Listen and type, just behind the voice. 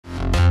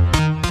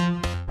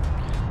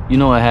You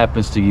know what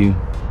happens to you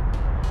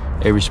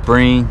every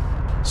spring,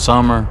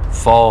 summer,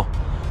 fall,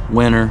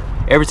 winter.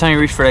 Every time you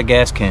reach for that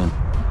gas can,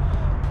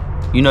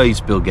 you know you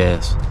spill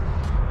gas.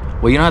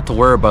 Well, you don't have to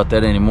worry about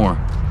that anymore.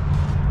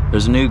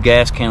 There's a new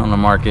gas can on the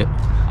market.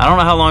 I don't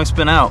know how long it's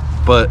been out,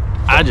 but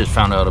I just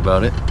found out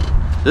about it.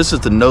 This is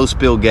the no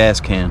spill gas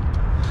can.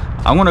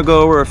 I'm gonna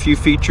go over a few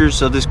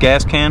features of this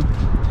gas can,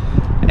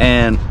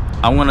 and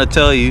I'm gonna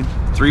tell you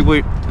three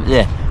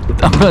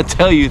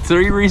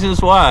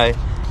reasons why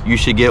you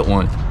should get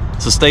one.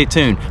 So stay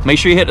tuned. Make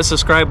sure you hit the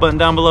subscribe button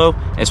down below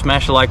and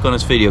smash a like on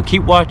this video.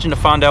 Keep watching to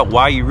find out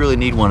why you really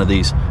need one of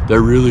these.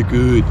 They're really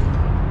good.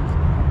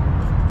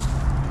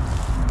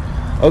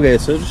 Okay,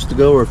 so just to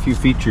go over a few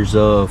features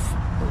of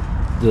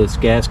this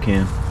gas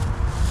can.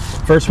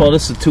 First of all,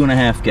 this is a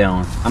 2.5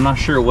 gallon. I'm not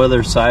sure what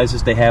other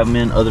sizes they have them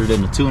in other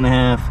than the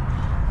 2.5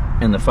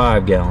 and the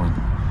 5 gallon.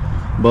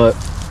 But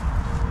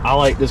I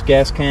like this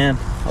gas can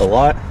a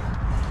lot,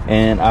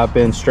 and I've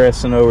been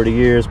stressing over the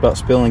years about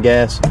spilling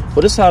gas.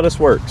 But this is how this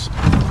works.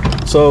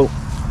 So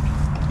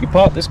you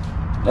pop this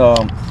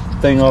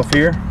thing off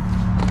here,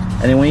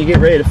 and then when you get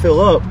ready to fill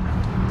up,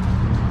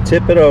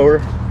 tip it over,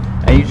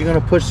 and you're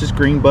gonna push this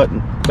green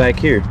button back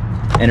here,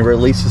 and it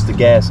releases the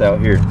gas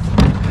out here.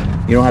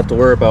 You don't have to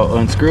worry about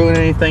unscrewing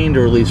anything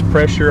to release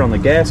pressure on the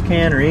gas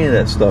can or any of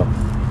that stuff.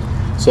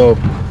 So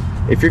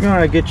if you're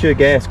gonna get you a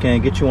gas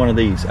can, get you one of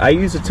these. I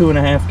use a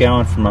 2.5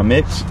 gallon for my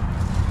mix,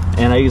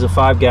 and I use a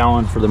 5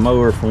 gallon for the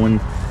mower for when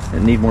I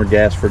need more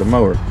gas for the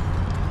mower.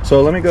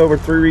 So let me go over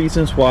 3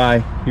 reasons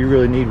why you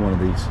really need one of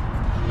these.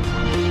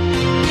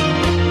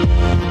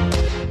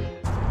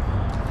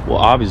 Well,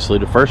 obviously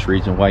the first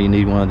reason why you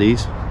need one of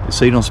these is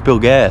so you don't spill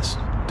gas.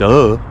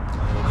 Duh.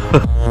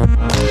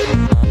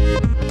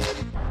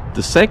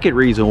 The second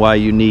reason why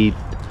you need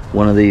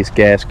one of these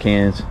gas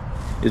cans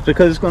is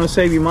because it's going to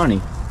save you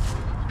money.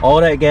 All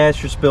that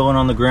gas you're spilling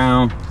on the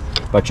ground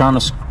by trying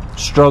to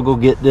struggle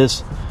get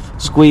this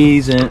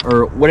squeeze in,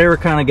 or whatever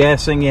kind of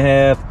gas thing you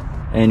have,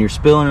 and you're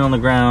spilling it on the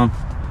ground,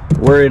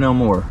 worry no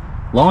more.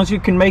 As long as you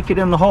can make it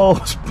in the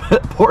holes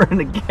pouring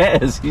the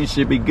gas, you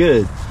should be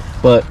good.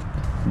 But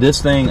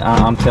this thing,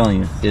 I'm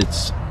telling you,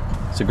 it's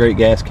a great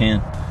gas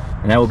can,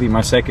 and that would be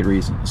my second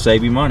reason: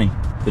 save you money,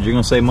 because you're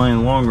going to save money in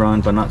the long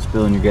run by not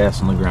spilling your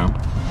gas on the ground.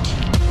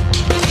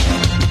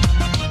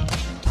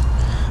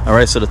 All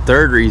right, so the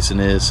third reason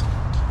is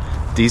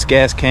these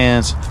gas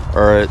cans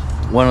are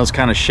one of those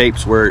kind of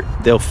shapes where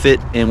they'll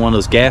fit in one of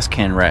those gas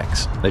can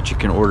racks that you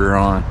can order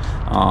on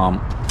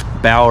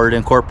Ballard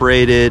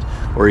Incorporated,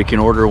 or you can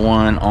order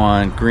one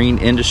on Green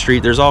Industry.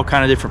 There's all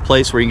kind of different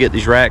places where you can get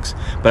these racks,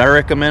 but I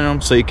recommend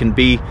them so you can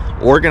be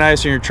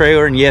organized in your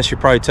trailer. And yes, you're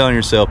probably telling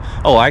yourself,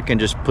 oh, I can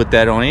just put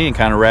that on any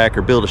kind of rack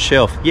or build a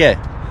shelf. Yeah,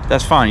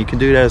 that's fine, you can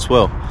do that as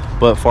well.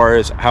 But as far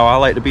as how I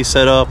like to be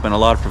set up, and a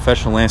lot of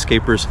professional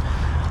landscapers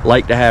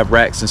like to have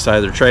racks inside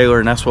their trailer,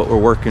 and that's what we're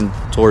working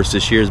towards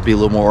this year, is be a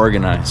little more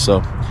organized. So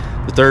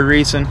the third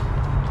reason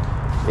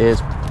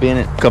is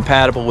being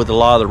compatible with a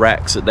lot of the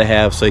racks that they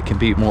have, so it can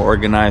be more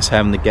organized,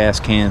 having the gas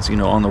cans, you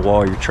know, on the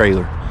wall of your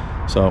trailer.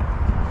 So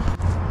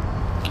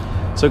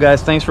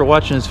guys, thanks for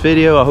watching this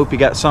video. I hope you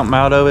got something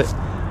out of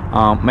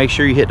it. Make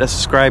sure you hit that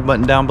subscribe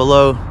button down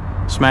below,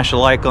 smash a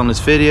like on this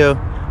video.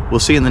 We'll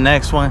see you in the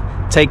next one.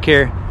 Take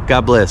care.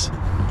 God bless.